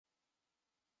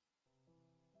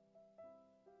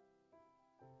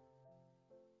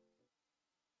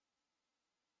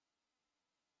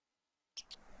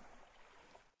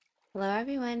Hello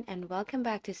everyone and welcome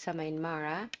back to Summer in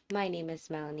Mara. My name is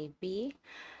Melanie B.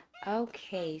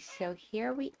 Okay, so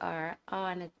here we are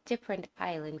on a different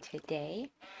island today.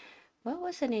 What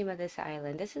was the name of this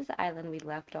island? This is the island we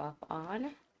left off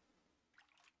on.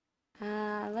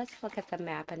 Let's look at the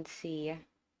map and see.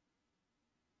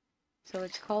 So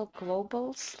it's called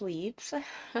Global Sleeps.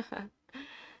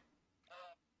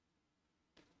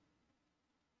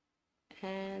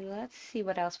 And let's see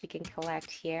what else we can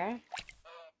collect here.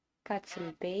 Got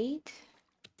some bait.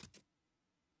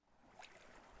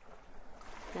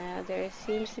 Now there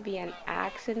seems to be an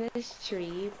axe in this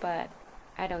tree, but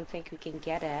I don't think we can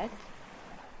get it.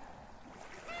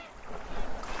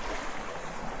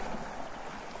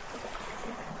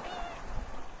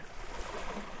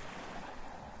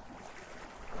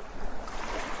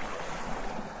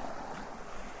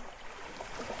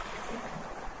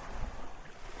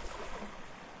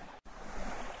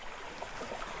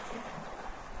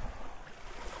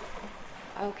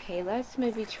 Okay, let's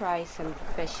maybe try some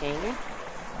fishing.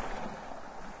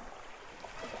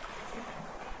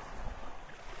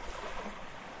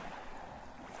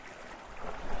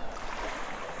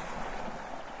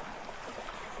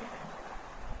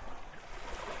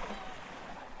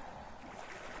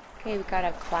 Okay, we got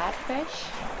a flatfish.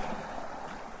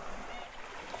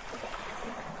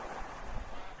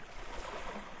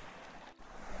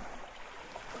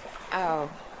 Oh,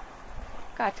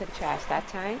 got some trash that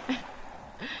time.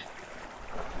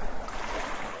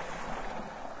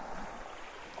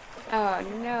 Oh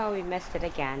no, we missed it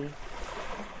again.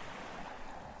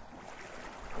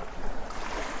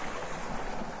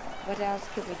 What else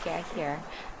could we get here?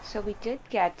 So we did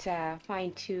get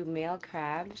find two male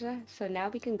crabs. So now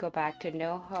we can go back to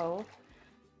Noho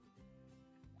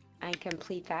and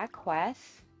complete that quest.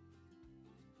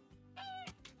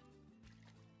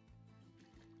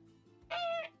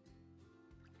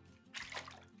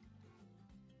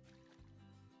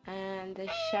 And the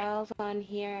shells on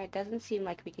here, it doesn't seem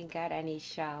like we can get any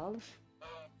shells.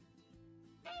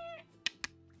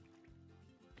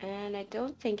 And I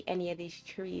don't think any of these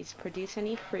trees produce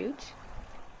any fruit.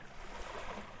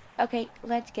 Okay,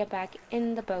 let's get back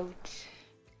in the boat.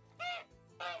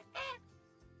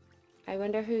 I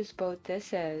wonder whose boat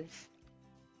this is.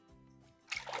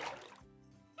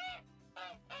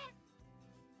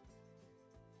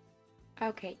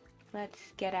 Okay, let's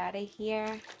get out of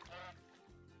here.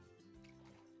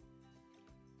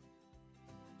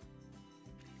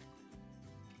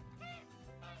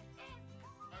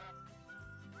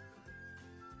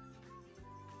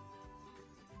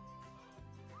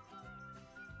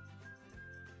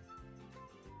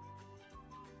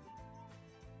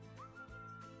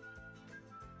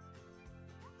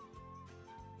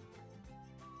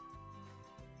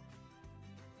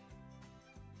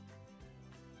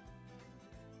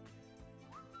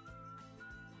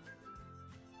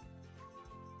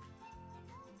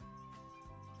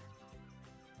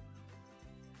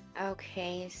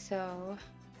 Okay, so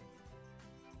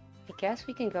I guess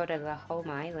we can go to the home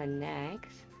island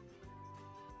next.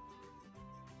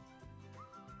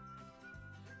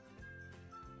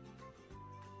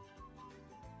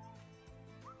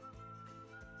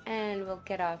 And we'll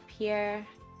get off here.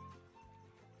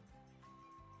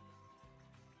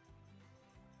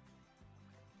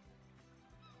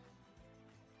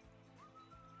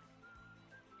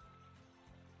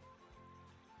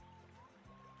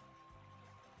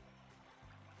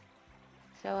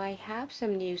 So I have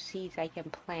some new seeds I can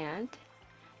plant.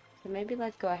 So maybe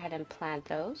let's go ahead and plant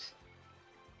those.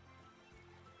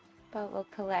 But we'll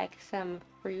collect some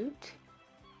fruit.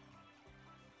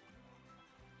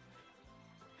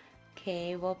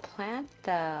 Okay, we'll plant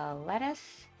the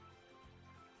lettuce.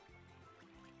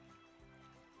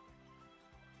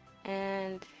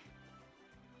 And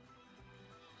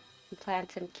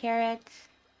plant some carrots.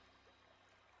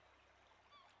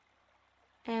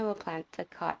 And we'll plant the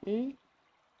cotton.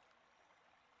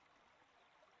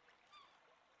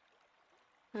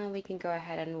 And we can go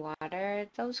ahead and water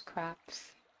those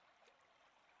crops.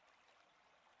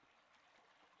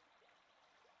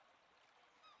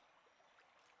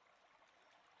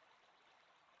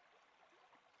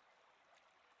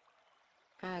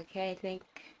 Okay, I think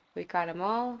we got them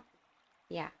all.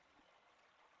 Yeah.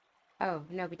 Oh,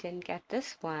 no, we didn't get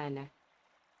this one.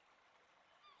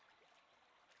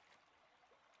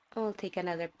 We'll take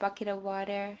another bucket of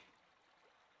water.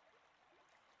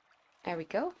 There we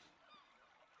go.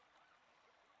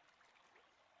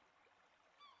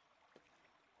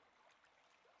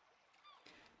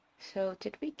 So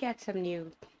did we get some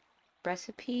new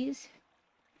recipes?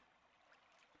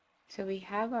 So we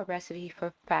have a recipe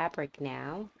for fabric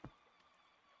now.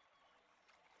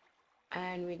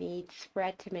 And we need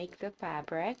thread to make the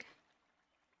fabric.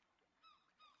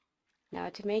 Now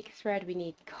to make thread we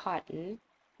need cotton,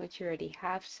 which we already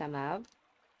have some of.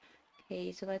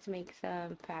 Okay, so let's make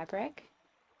some fabric.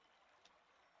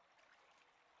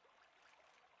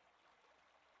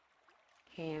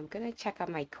 Okay, I'm gonna check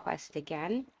on my quest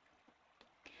again.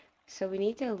 So we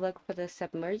need to look for the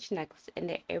submerged necklace in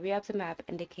the area of the map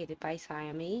indicated by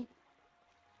Siamese.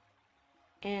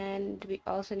 And we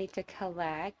also need to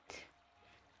collect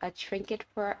a trinket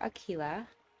for Aquila.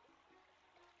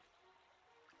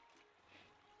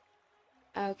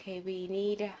 Okay, we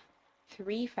need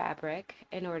 3 fabric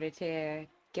in order to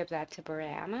give that to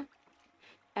Baram.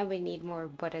 And we need more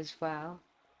wood as well.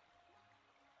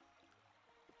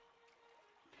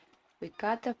 We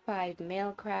got the 5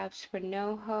 male crabs for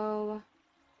Noho.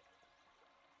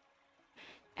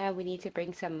 And we need to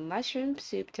bring some mushroom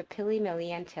soup to Pilly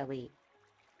Milly and Tilly.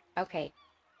 Okay,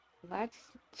 let's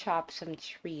chop some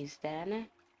trees then.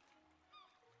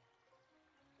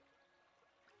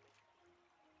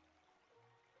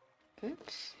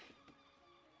 Oops.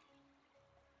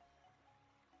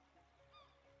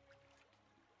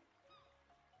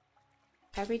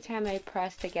 Every time I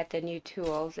press to get the new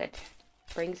tools, it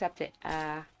brings up the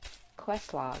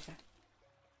quest log.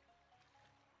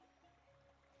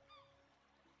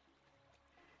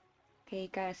 Okay,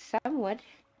 got some wood.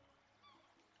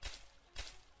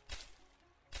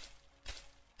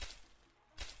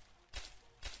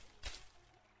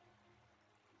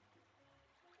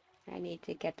 I need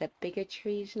to get the bigger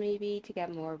trees maybe to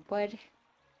get more wood.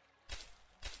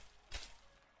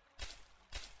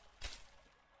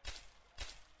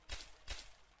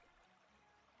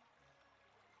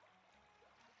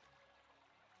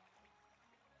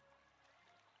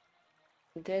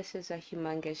 This is a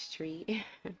humongous tree.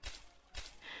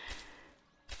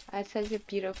 That's such a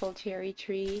beautiful cherry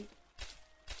tree.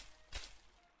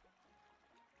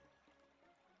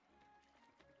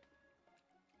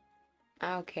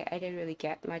 Okay, I didn't really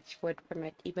get much wood from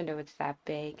it, even though it's that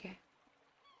big.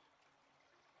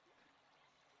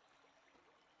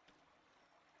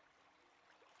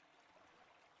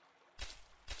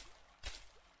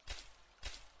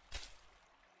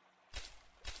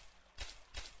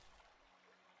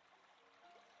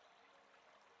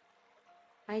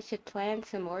 I should plant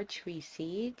some more tree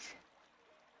seeds.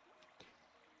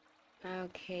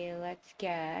 Okay, let's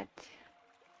get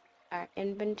our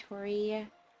inventory.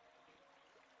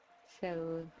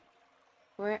 So,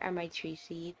 where are my tree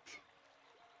seeds?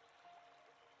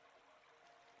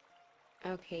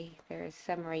 Okay, there's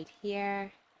some right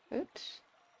here. Oops.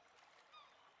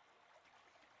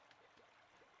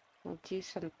 We'll do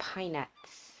some pine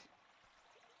nuts.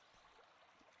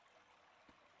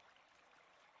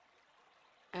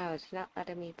 Oh, it's not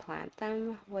letting me plant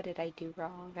them. What did I do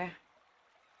wrong?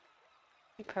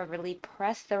 I probably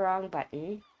pressed the wrong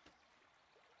button.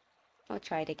 I'll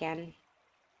try it again.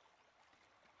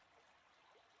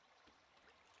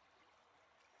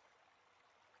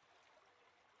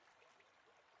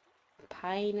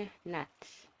 Pine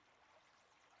nuts.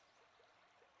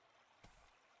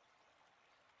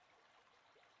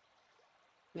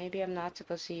 Maybe I'm not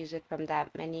supposed to use it from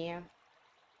that menu.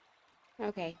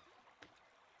 Okay.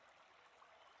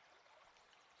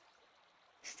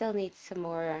 Still need some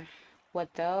more wood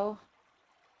though.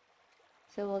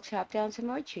 So we'll chop down some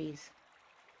more trees.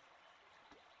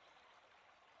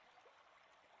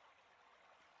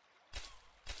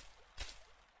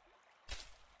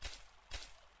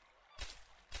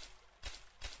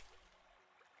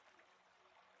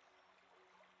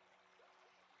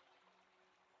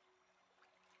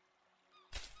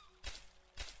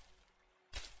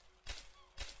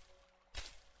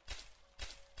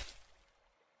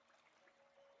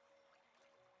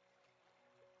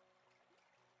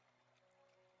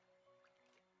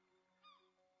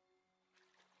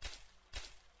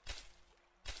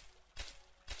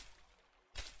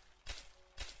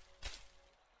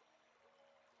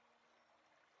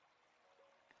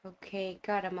 Okay,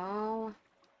 got them all.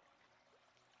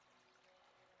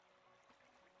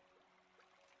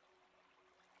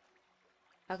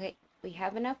 Okay, we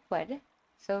have enough wood.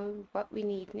 So what we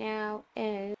need now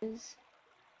is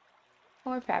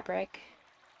more fabric.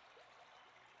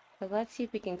 So let's see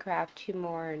if we can craft 2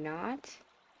 more or not.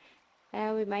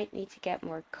 And we might need to get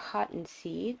more cotton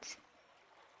seeds.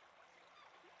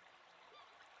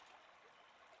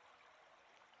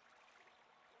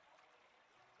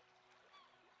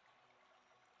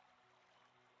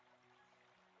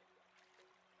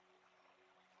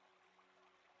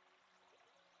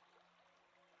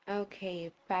 Okay,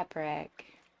 fabric.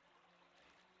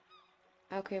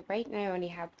 Okay, right now I only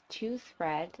have 2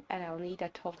 thread and I'll need a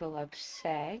total of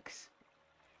 6.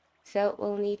 So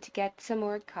we'll need to get some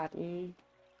more cotton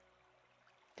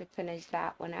to finish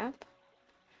that one up.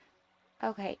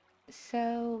 Okay,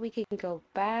 so we can go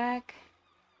back.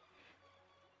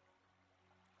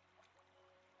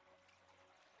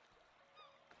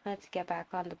 Let's get back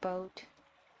on the boat.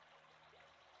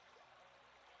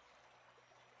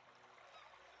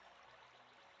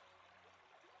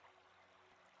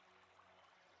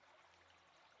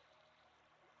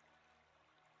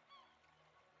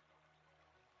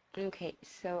 Okay,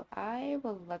 so I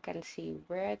will look and see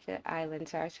where the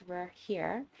islands are. So we're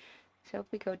here. So if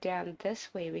we go down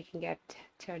this way, we can get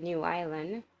to a new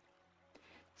island.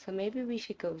 So maybe we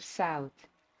should go south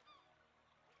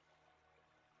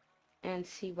and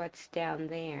see what's down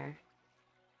there.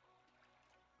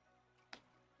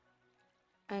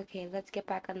 Okay, let's get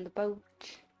back on the boat.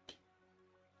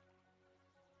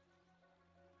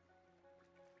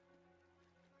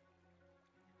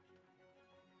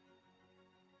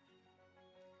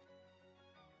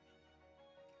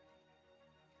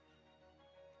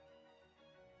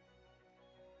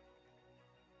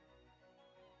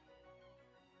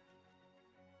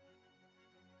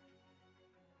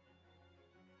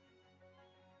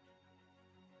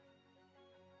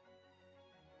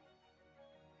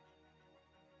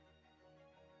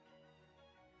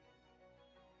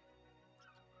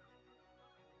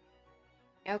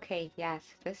 Okay, yes,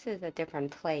 this is a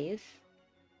different place.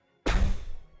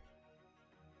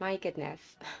 My goodness.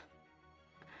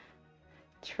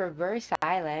 Traverse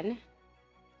Island.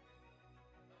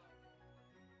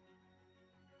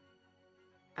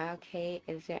 Okay,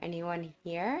 is there anyone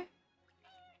here?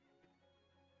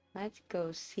 Let's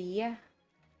go see.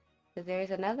 So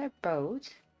there's another boat.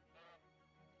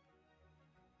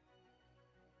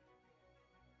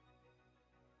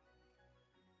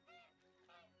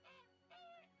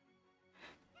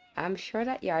 I'm sure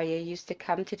that Yarya used to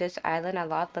come to this island a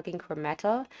lot looking for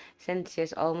metal, since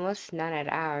there's almost none at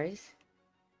ours.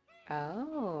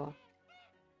 Oh.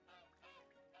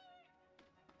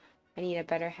 I need a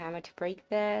better hammer to break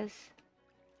this.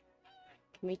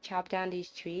 Can we chop down these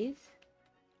trees?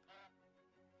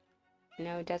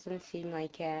 No, it doesn't seem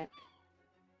like it.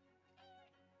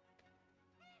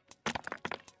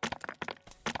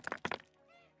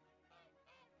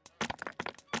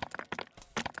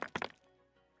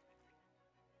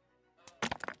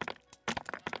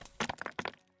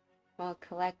 We'll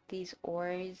collect these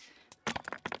ores.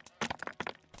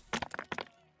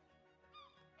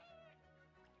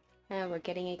 And we're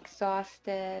getting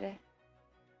exhausted.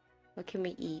 What can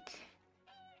we eat?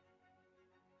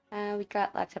 We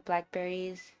got lots of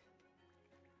blackberries.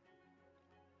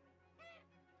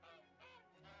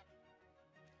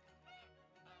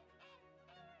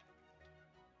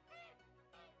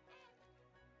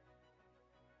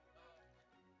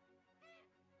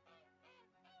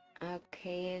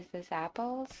 Okay, is this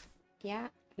apples? Yeah.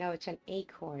 No, it's an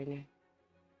acorn.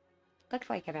 Looks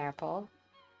like an apple.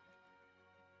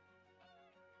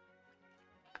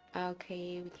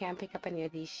 Okay, we can't pick up any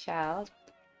of these shells.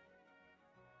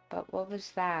 But what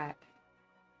was that?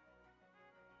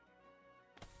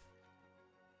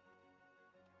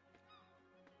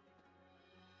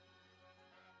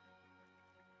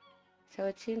 So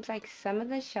it seems like some of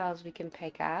the shells we can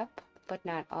pick up, but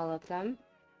not all of them.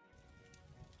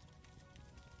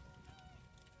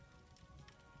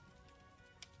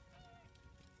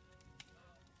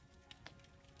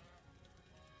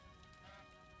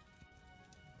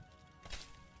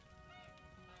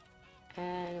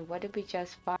 And what did we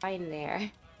just find there?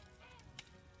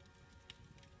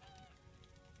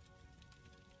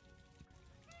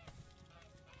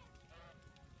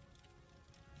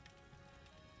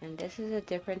 And this is a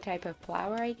different type of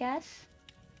flower, I guess.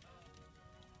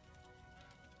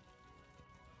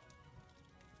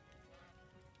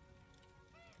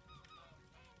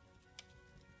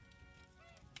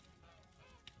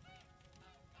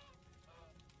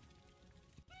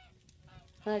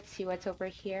 Let's see what's over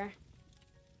here.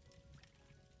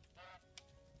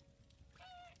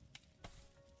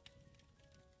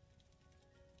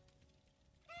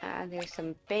 There's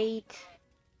some bait.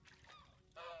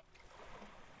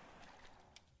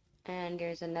 And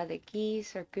there's another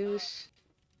geese or goose.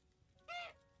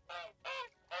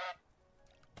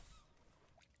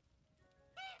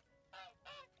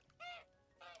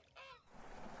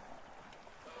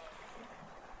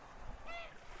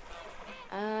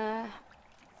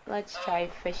 Let's try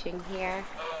fishing here.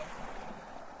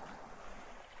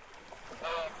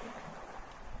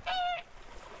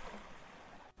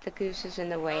 The goose is in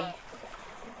the way.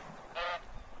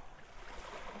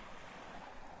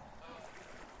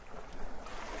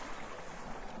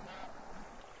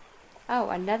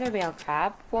 another male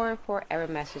crab. 4 error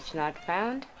message not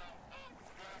found.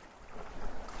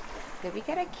 Did we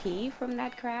get a key from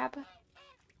that crab?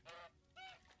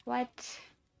 What?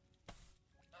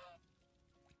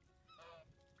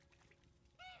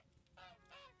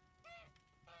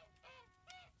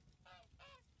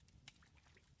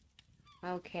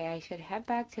 Okay, I should head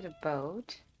back to the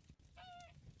boat.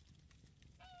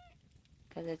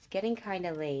 Because it's getting kind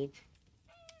of late.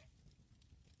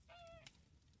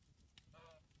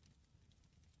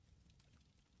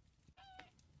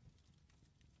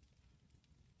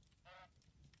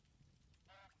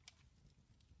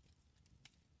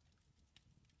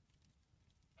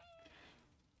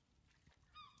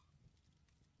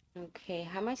 Okay,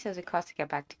 how much does it cost to get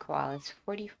back to Koala? It's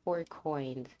 44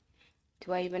 coins.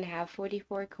 Do I even have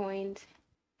 44 coins?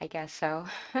 I guess so.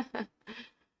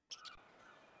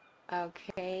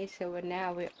 Okay, so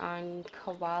now we're on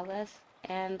koalas,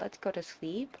 and let's go to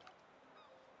sleep.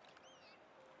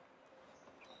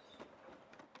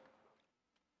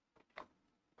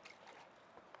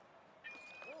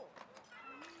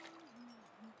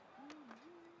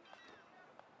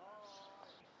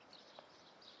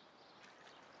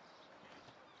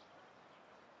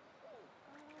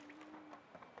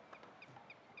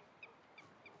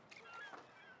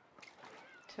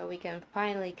 So we can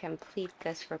finally complete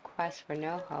this request for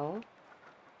Noho.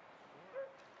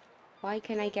 Why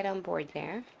can't I get on board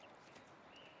there?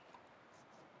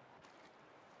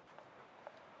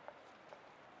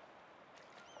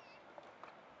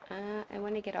 I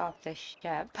want to get off the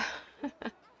ship.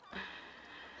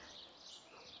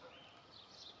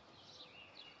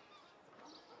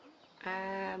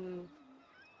 um,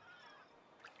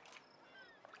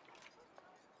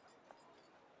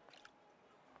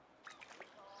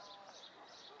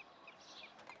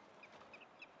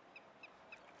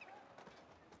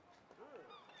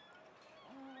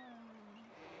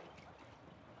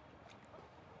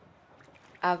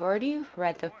 I've already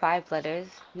read the 5 letters.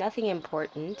 Nothing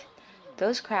important.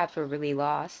 Those crabs were really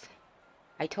lost.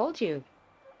 I told you.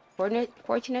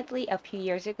 Fortunately, a few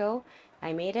years ago,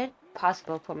 I made it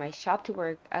possible for my shop to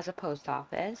work as a post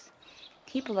office.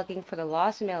 Keep looking for the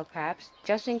lost male crabs,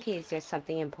 just in case there's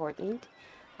something important.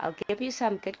 I'll give you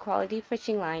some good quality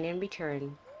fishing line in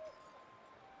return.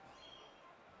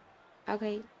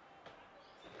 Okay.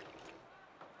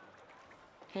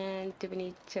 And do we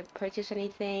need to purchase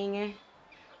anything?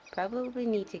 Probably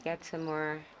need to get some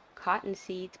more cotton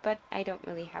seeds, but I don't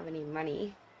really have any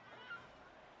money.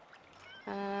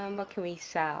 What can we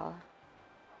sell?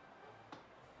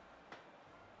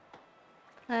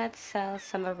 Let's sell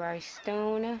some of our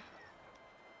stone,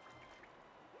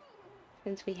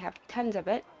 since we have tons of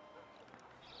it.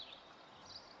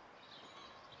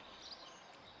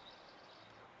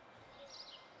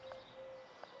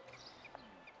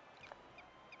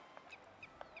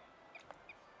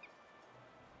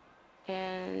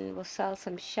 And we'll sell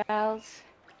some shells.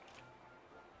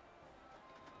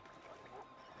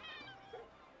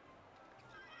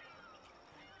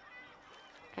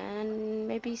 And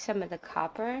maybe some of the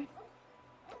copper.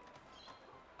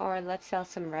 Or let's sell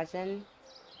some resin.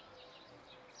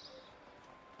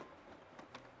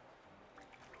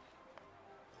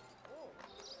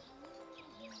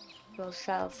 We'll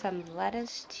sell some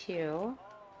lettuce too.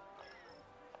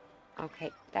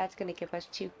 Okay, that's gonna give us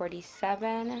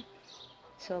 247.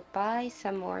 So buy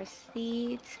some more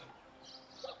seeds.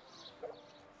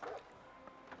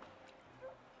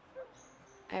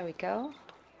 There we go.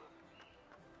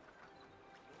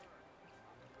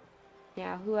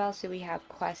 Now, who else do we have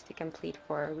quests to complete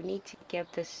for? We need to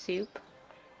give the soup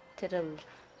to the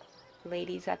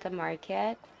ladies at the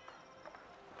market.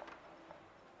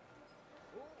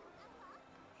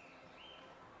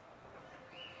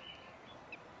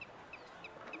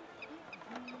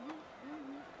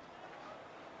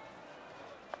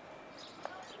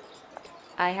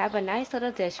 I have a nice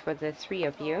little dish for the 3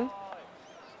 of you.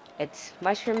 It's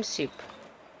mushroom soup.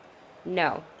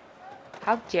 No.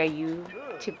 How dare you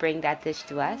to bring that dish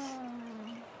to us?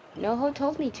 Noho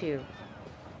told me to.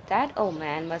 That old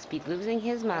man must be losing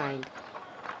his mind.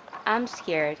 I'm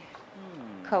scared.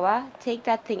 Koa, take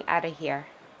that thing out of here.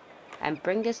 And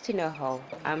bring this to Noho.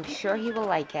 I'm sure he will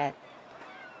like it.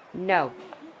 No.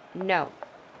 No.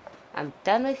 I'm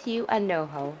done with you and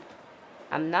Noho.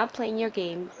 I'm not playing your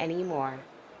game anymore.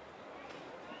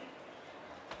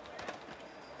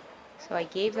 So I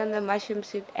gave them the mushroom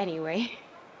soup anyway.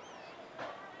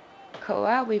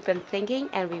 Koa, we've been thinking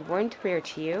and we weren't fair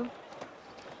to you.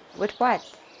 With what?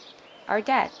 Our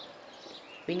debt.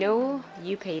 We know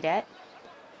you paid it.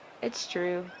 It's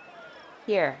true.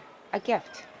 Here, a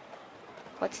gift.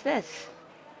 What's this?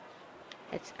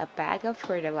 It's a bag of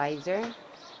fertilizer.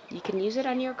 You can use it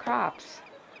on your crops.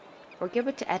 Or give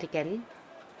it to Edigan.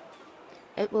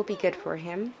 It will be good for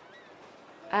him.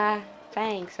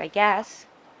 Thanks, I guess.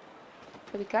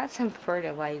 So we got some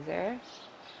fertilizer.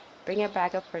 Bring a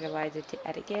bag of fertilizer to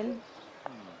Edigan.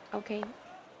 Okay.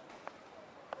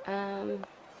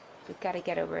 We've got to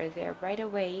get over there right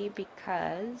away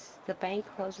because the bank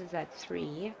closes at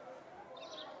 3.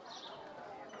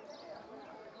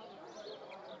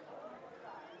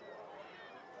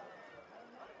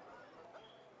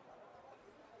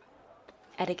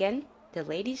 Edigan, the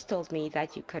ladies told me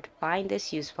that you could find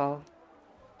this useful.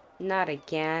 Not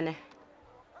again.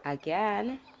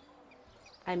 Again?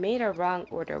 I made a wrong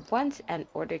order once and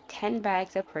ordered 10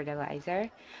 bags of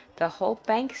fertilizer. The whole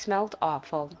bank smelled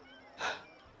awful.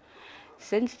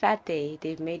 Since that day,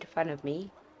 they've made fun of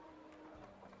me.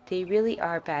 They really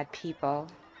are bad people.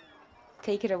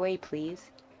 Take it away, please.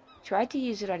 Try to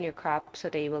use it on your crop so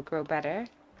they will grow better.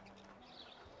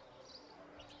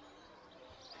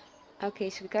 Okay,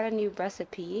 so we got a new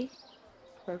recipe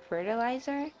for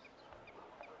fertilizer.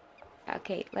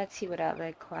 Okay, let's see what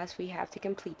other quests we have to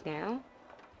complete now.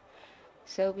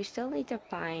 So we still need to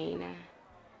find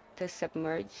the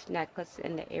submerged necklace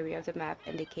in the area of the map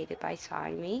indicated by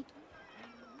Saimi.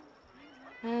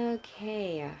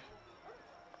 Okay.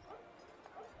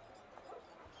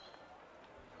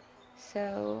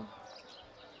 So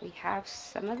we have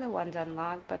some of the ones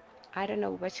unlocked, but I don't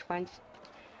know which ones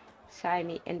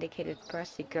Saimi indicated for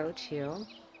us to go to.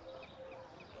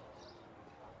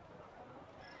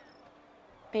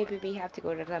 Maybe we have to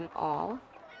go to them all.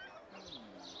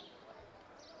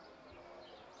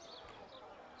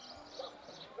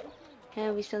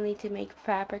 And we still need to make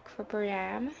fabric for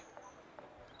Bram.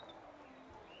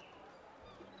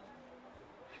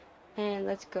 And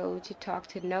let's go to talk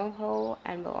to Noho,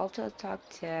 and we'll also talk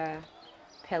to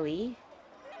Pelly.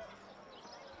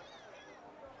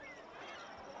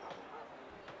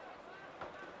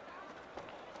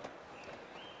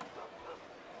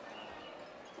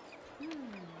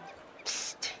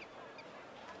 Psst.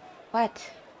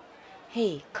 What?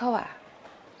 Hey, Koa.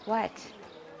 What?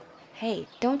 Hey,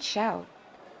 don't shout.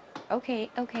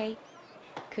 Okay, okay.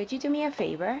 Could you do me a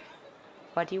favor?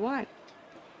 What do you want?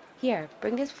 Here,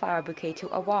 bring this flower bouquet to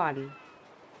Awan.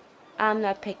 I'm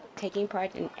not taking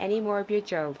part in any more of your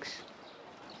jokes.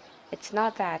 It's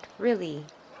not that, really.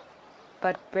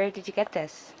 But where did you get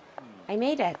this? I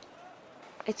made it.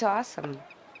 It's awesome.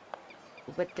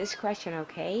 With discretion,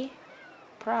 okay?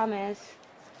 Promise.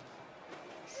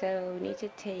 So, need to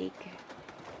take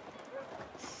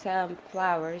some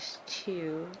flowers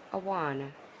to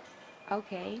Awan.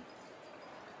 Okay.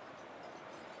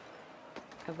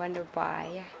 I wonder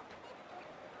why.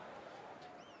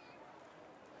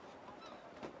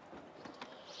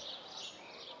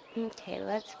 Okay,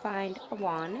 let's find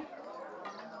Awan.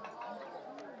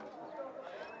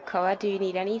 Koa, do you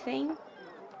need anything?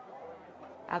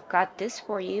 I've got this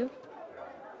for you.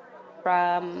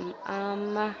 From,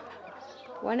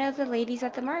 one of the ladies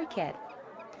at the market.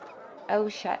 Oh,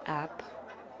 shut up.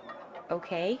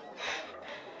 Okay.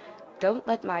 Don't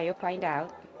let Mayo find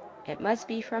out. It must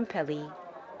be from Pelly.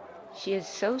 She is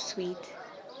so sweet.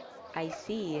 I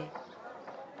see.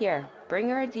 Here, bring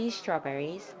her these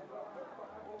strawberries.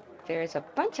 There's a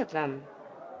bunch of them.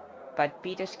 But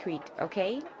be discreet,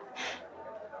 okay?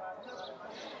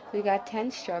 We got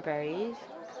 10 strawberries.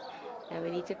 And we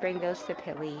need to bring those to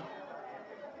Pelly.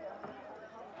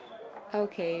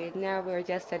 Okay, now we're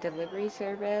just a delivery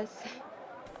service.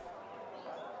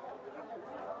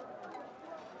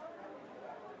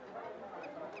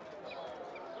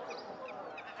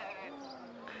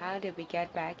 How did we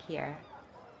get back here?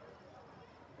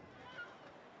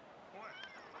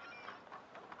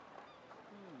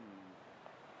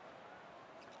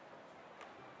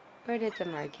 Where did the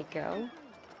market go?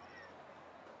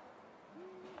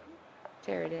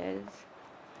 There it is.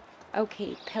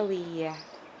 Okay, Pelly.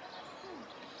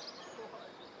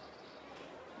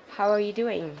 How are you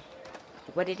doing?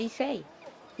 What did he say?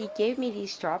 He gave me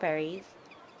these strawberries.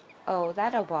 Oh,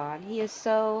 that Awan. He is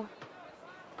so...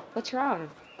 What's wrong?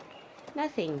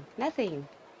 Nothing, nothing.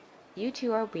 You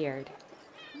two are weird.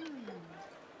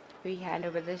 We hand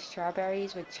over the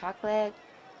strawberries with chocolate.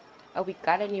 Oh, we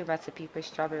got a new recipe for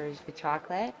strawberries with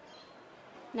chocolate.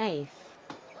 Nice.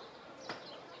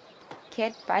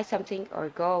 Kid, buy something or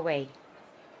go away.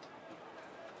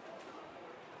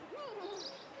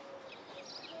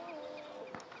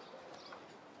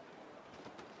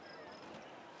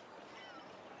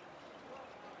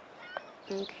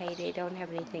 Okay, they don't have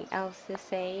anything else to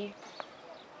say.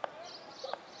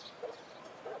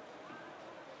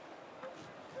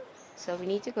 So So we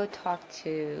need to go talk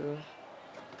to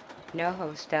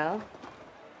Noho still.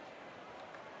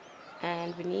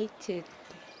 And we need to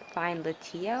find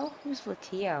Latio. Who's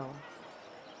Latio?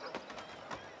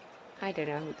 I don't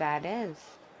know who that is.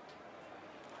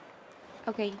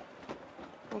 Okay,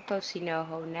 we'll go see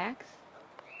Noho next.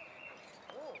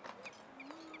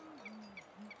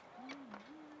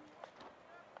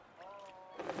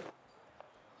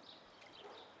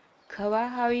 Koa,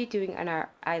 how are you doing on our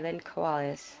island,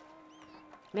 Koalas?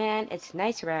 Man, it's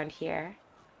nice around here.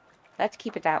 Let's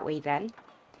keep it that way then.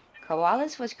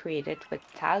 Koalas was created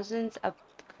thousands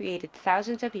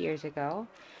of years ago.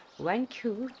 When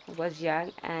Ku was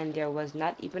young and there was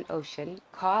not even ocean,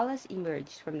 koalas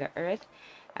emerged from the earth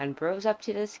and rose up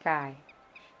to the sky.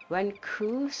 When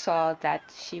Ku saw that,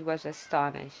 she was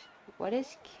astonished. What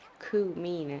does Ku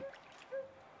mean?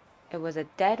 It was a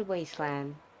dead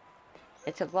wasteland.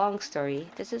 It's a long story.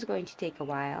 This is going to take a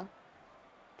while.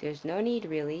 There's no need,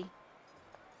 really.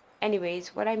 Anyways,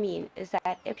 what I mean is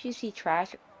that if you see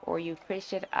trash or you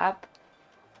fish it up,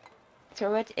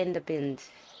 throw it in the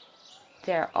bins.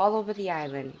 They're all over the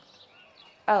island.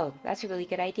 Oh, that's a really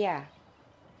good idea.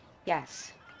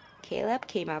 Yes, Caleb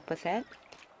came up with it.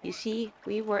 You see,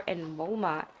 we were in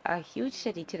Moma, a huge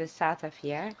city to the south of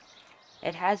here.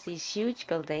 It has these huge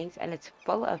buildings and it's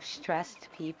full of stressed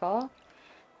people,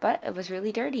 but it was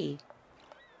really dirty.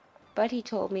 But he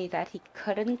told me that he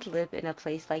couldn't live in a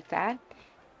place like that,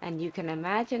 and you can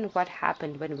imagine what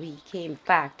happened when we came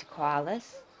back to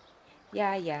Koalas.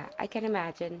 Yeah, I can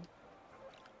imagine.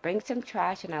 Bring some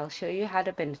trash and I'll show you how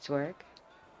the bins work.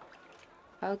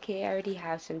 Okay, I already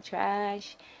have some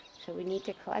trash. So we need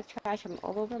to collect trash from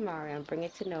all over Mario and bring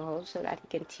it to Noho so that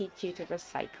he can teach you to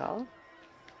recycle.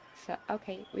 So,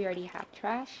 okay, we already have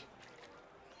trash.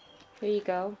 Here you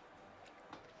go.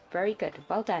 Very good,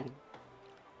 well done.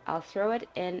 I'll throw it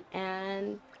in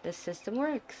and the system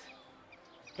works.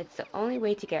 It's the only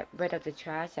way to get rid of the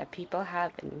trash that people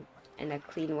have in a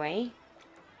clean way.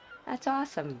 That's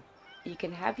awesome. You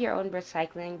can have your own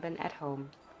recycling bin at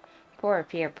home for a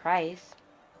fair price.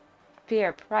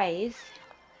 Fair price?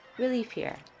 Really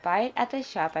fair. Buy it at the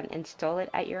shop and install it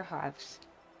at your house.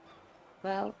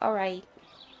 Well, alright.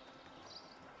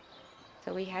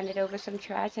 So we handed over some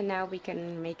trash and now we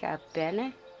can make a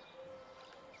bin.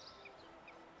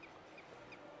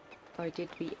 Or did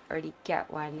we already get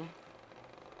one?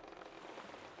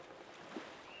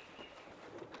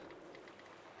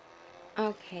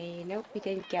 Okay, nope, we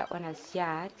didn't get one as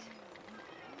yet.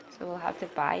 So we'll have to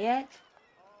buy it.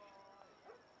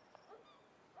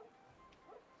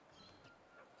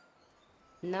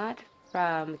 Not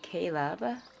from Caleb.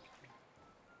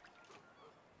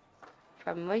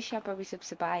 From my shop are we supposed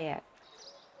to buy it?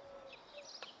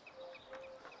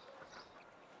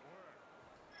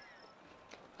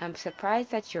 I'm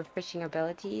surprised at your fishing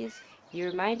abilities. You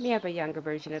remind me of a younger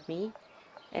version of me.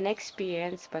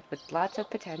 Inexperienced, but with lots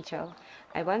of potential.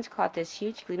 I once caught this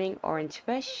huge gleaming orange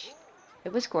fish.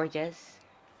 It was gorgeous.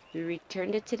 We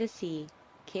returned it to the sea.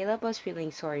 Caleb was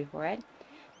feeling sorry for it.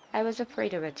 I was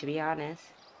afraid of it, to be honest.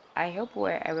 I hope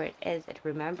wherever it is, it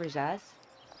remembers us.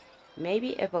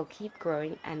 Maybe it will keep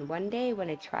growing, and one day when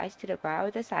it tries to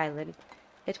devour this island,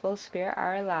 it will spare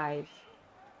our lives.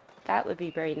 That would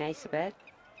be very nice of it.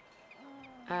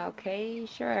 Okay,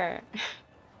 sure.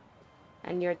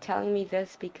 And you're telling me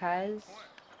this because...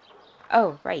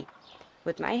 Oh, right.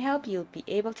 With my help, you'll be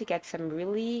able to get some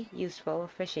really useful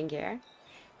fishing gear,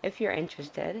 if you're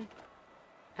interested.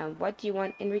 And what do you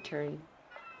want in return?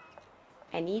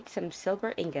 I need some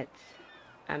silver ingots.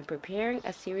 I'm preparing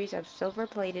a series of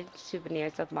silver-plated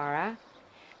souvenirs of Mara.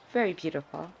 Very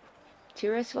beautiful.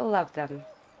 Tourists will love them.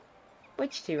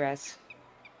 Which tourists?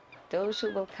 Those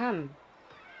who will come.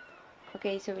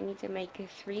 Okay, so we need to make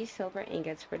 3 silver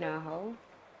ingots for Noho.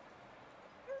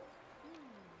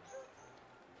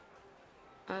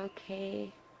 Okay.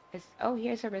 Oh,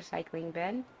 here's a recycling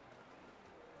bin.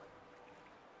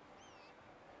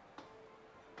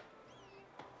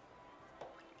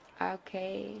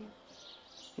 Okay.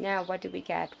 Now, what do we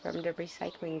get from the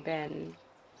recycling bin?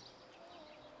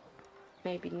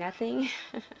 Maybe nothing?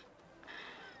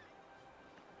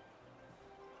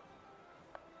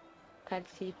 Let's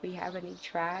see if we have any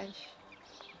trash.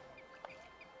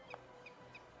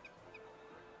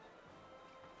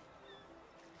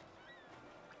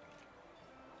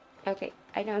 Okay,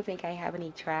 I don't think I have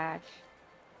any trash.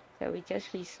 So we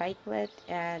just recycle it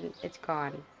and it's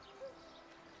gone.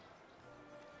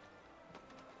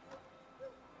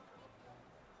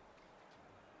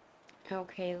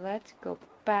 Okay, let's go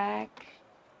back.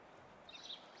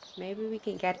 Maybe we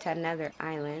can get to another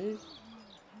island.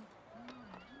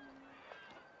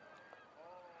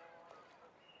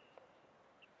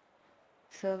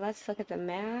 So let's look at the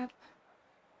map.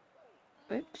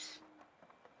 Oops.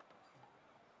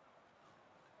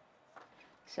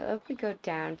 So if we go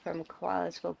down from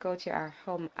koalas, we'll go to our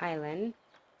home island.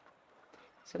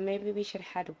 So maybe we should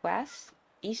head west,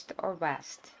 east or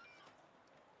west.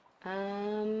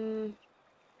 Let's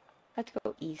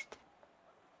go east.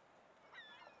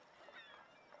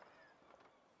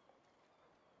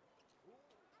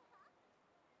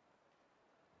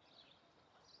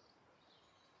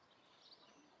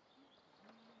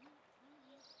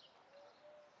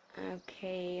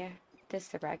 Okay, this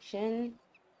direction.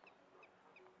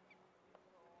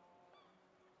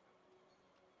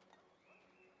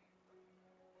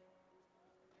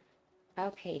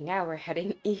 Okay, now we're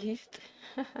heading east.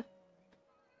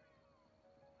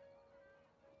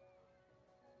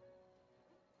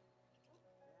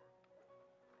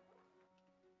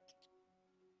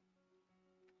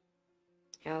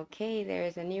 Okay,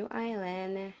 there's a new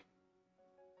island.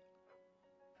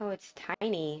 Oh, it's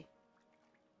tiny.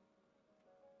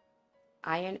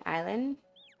 Iron Island?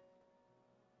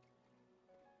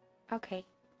 Okay,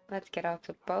 let's get off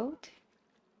the boat.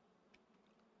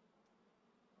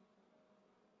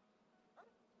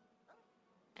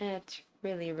 It's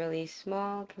really, really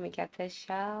small. Can we get this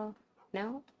shell?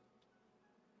 No?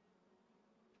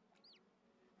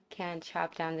 Can't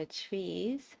chop down the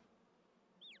trees.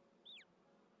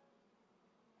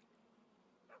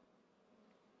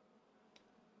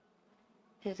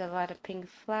 There's a lot of pink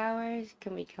flowers.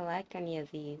 Can we collect any of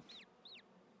these?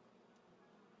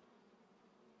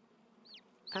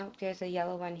 Oh, there's a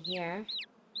yellow one here.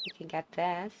 We can get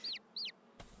this.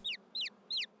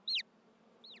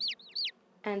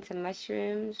 And some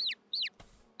mushrooms.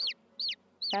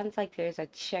 Sounds like there's a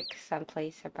chick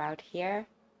someplace about here.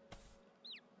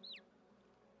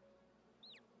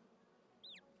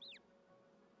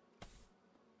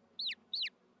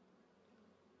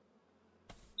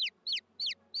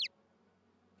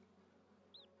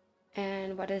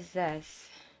 And what is this?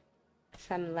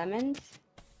 Some lemons.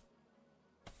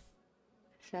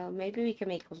 So maybe we can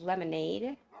make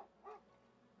lemonade.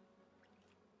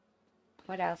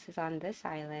 What else is on this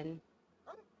island?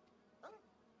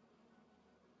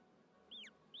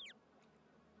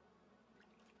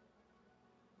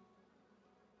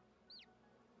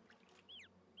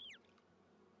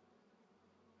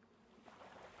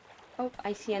 Oh,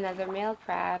 I see another male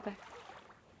crab.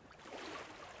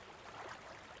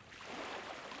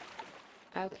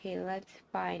 Okay, let's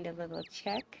find a little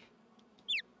chick.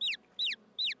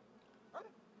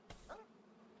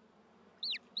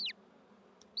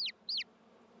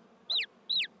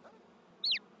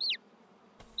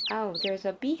 Oh, there's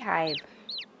a beehive.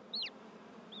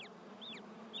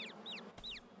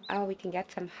 Oh, we can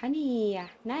get some honey.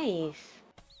 Nice.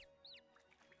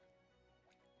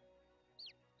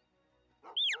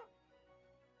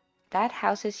 That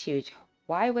house is huge.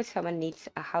 Why would someone need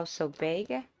a house so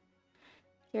big?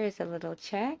 Here's a little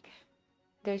chick.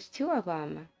 There's two of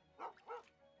them.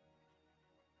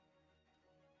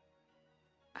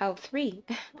 Oh, three.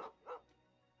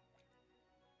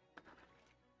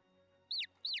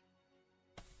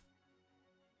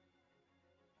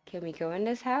 Can we go in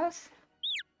this house?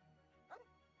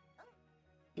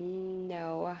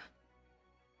 No.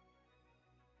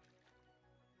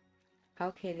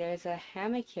 Okay, there's a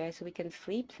hammock here, so we can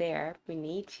sleep there if we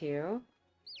need to.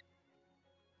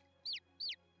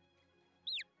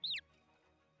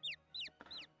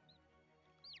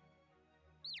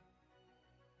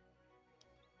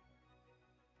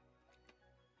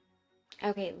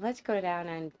 Okay, let's go down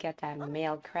and get that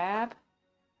male crab.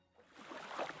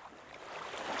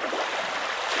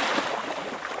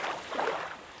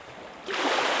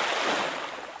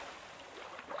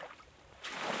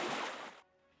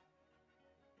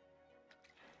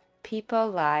 People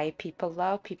lie, people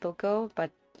love, people go, but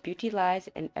beauty lies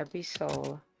in every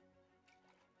soul.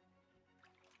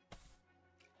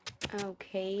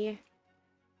 Okay.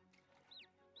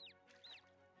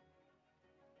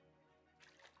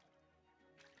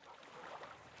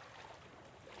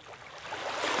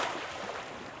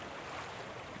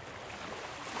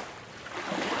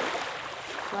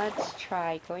 Let's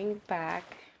try going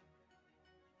back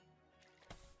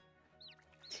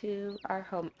to our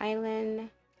home island.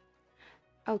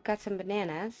 Oh, got some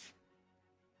bananas.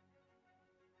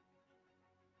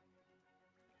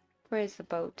 Where is the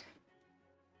boat?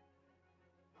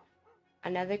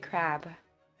 Another crab.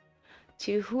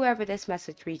 To whoever this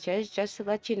message reaches, just to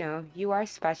let you know, you are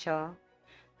special.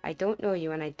 I don't know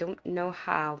you and I don't know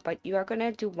how, but you are going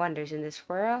to do wonders in this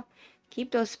world.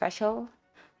 Keep those special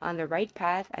on the right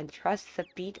path and trust the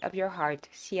beat of your heart.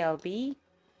 CLB.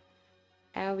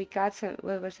 And we got some,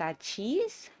 what was that,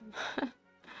 cheese?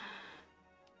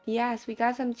 Yes, we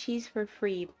got some cheese for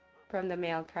free from the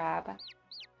male crab.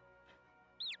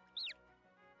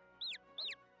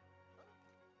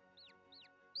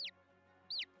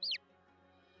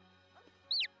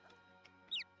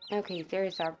 Okay,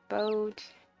 there's our boat.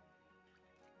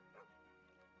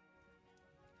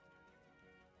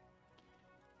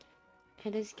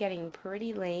 It is getting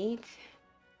pretty late.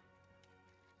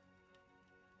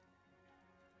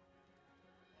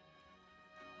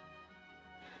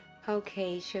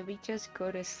 Okay, should we just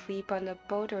go to sleep on the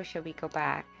boat or should we go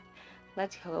back?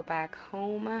 Let's go back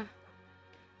home.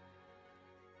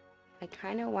 I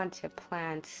kind of want to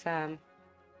plant some.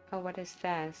 Oh, what is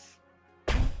this?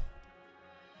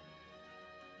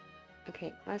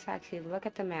 Okay, let's actually look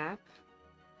at the map.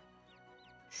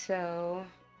 So,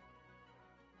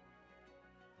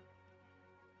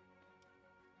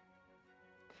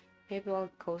 maybe we'll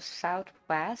go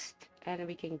southwest and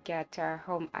we can get to our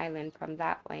home island from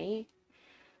that way.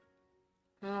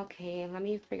 Okay, let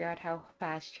me figure out how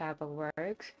fast travel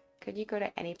works. Could you go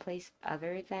to any place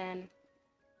other than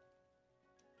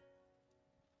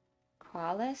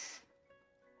Qualis?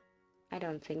 I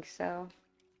don't think so.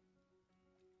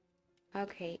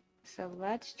 Okay, so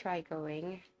let's try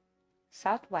going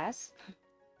southwest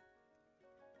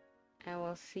and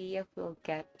we'll see if we'll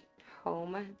get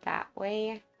home that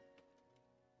way.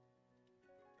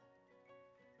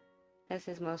 This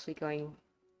is mostly going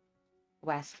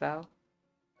west though.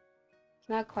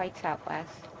 Not quite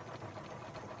southwest.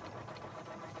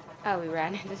 Oh, we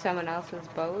ran into someone else's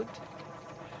boat.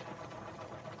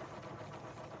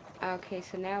 Okay,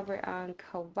 so now we're on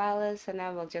Koalas, and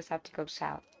now we'll just have to go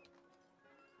south.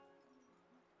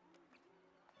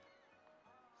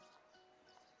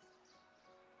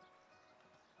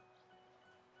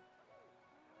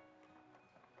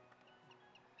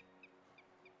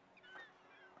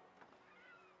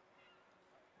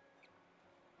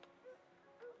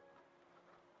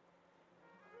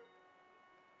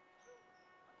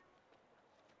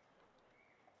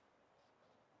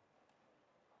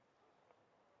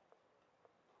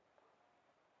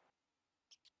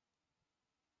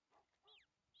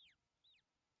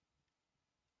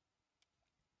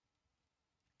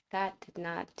 That did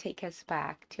not take us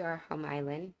back to our home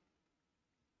island.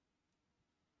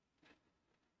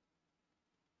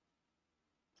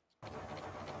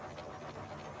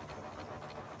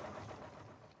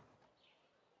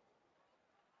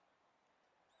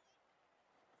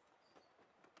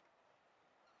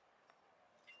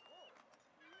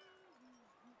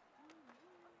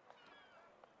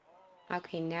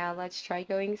 Okay, now let's try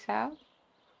going south.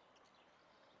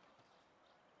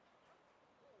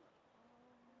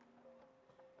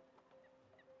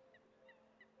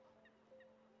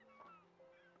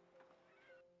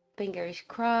 Fingers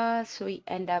crossed we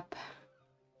end up,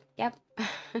 yep.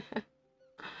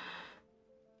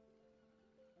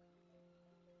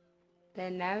 The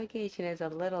navigation is a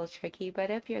little tricky, but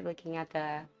if you're looking at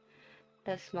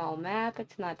the small map,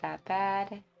 it's not that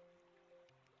bad.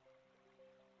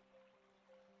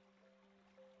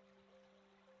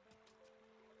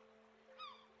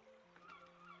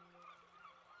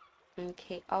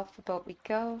 Okay, off the boat we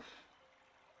go.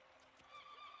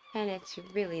 And it's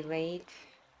really late.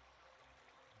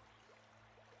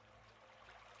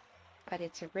 But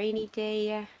it's a rainy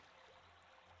day.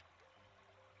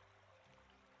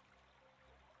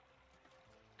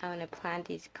 I'm gonna plant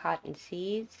these cotton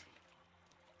seeds.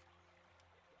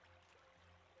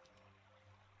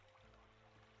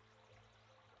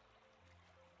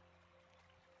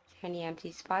 Any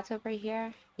empty spots over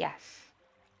here? Yes.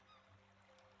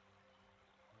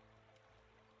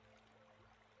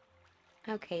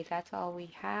 Okay, that's all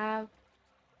we have.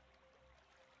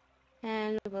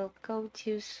 And we'll go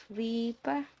to sleep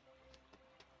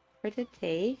for the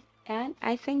day. And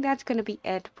I think that's going to be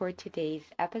it for today's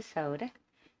episode.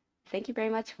 Thank you very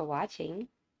much for watching.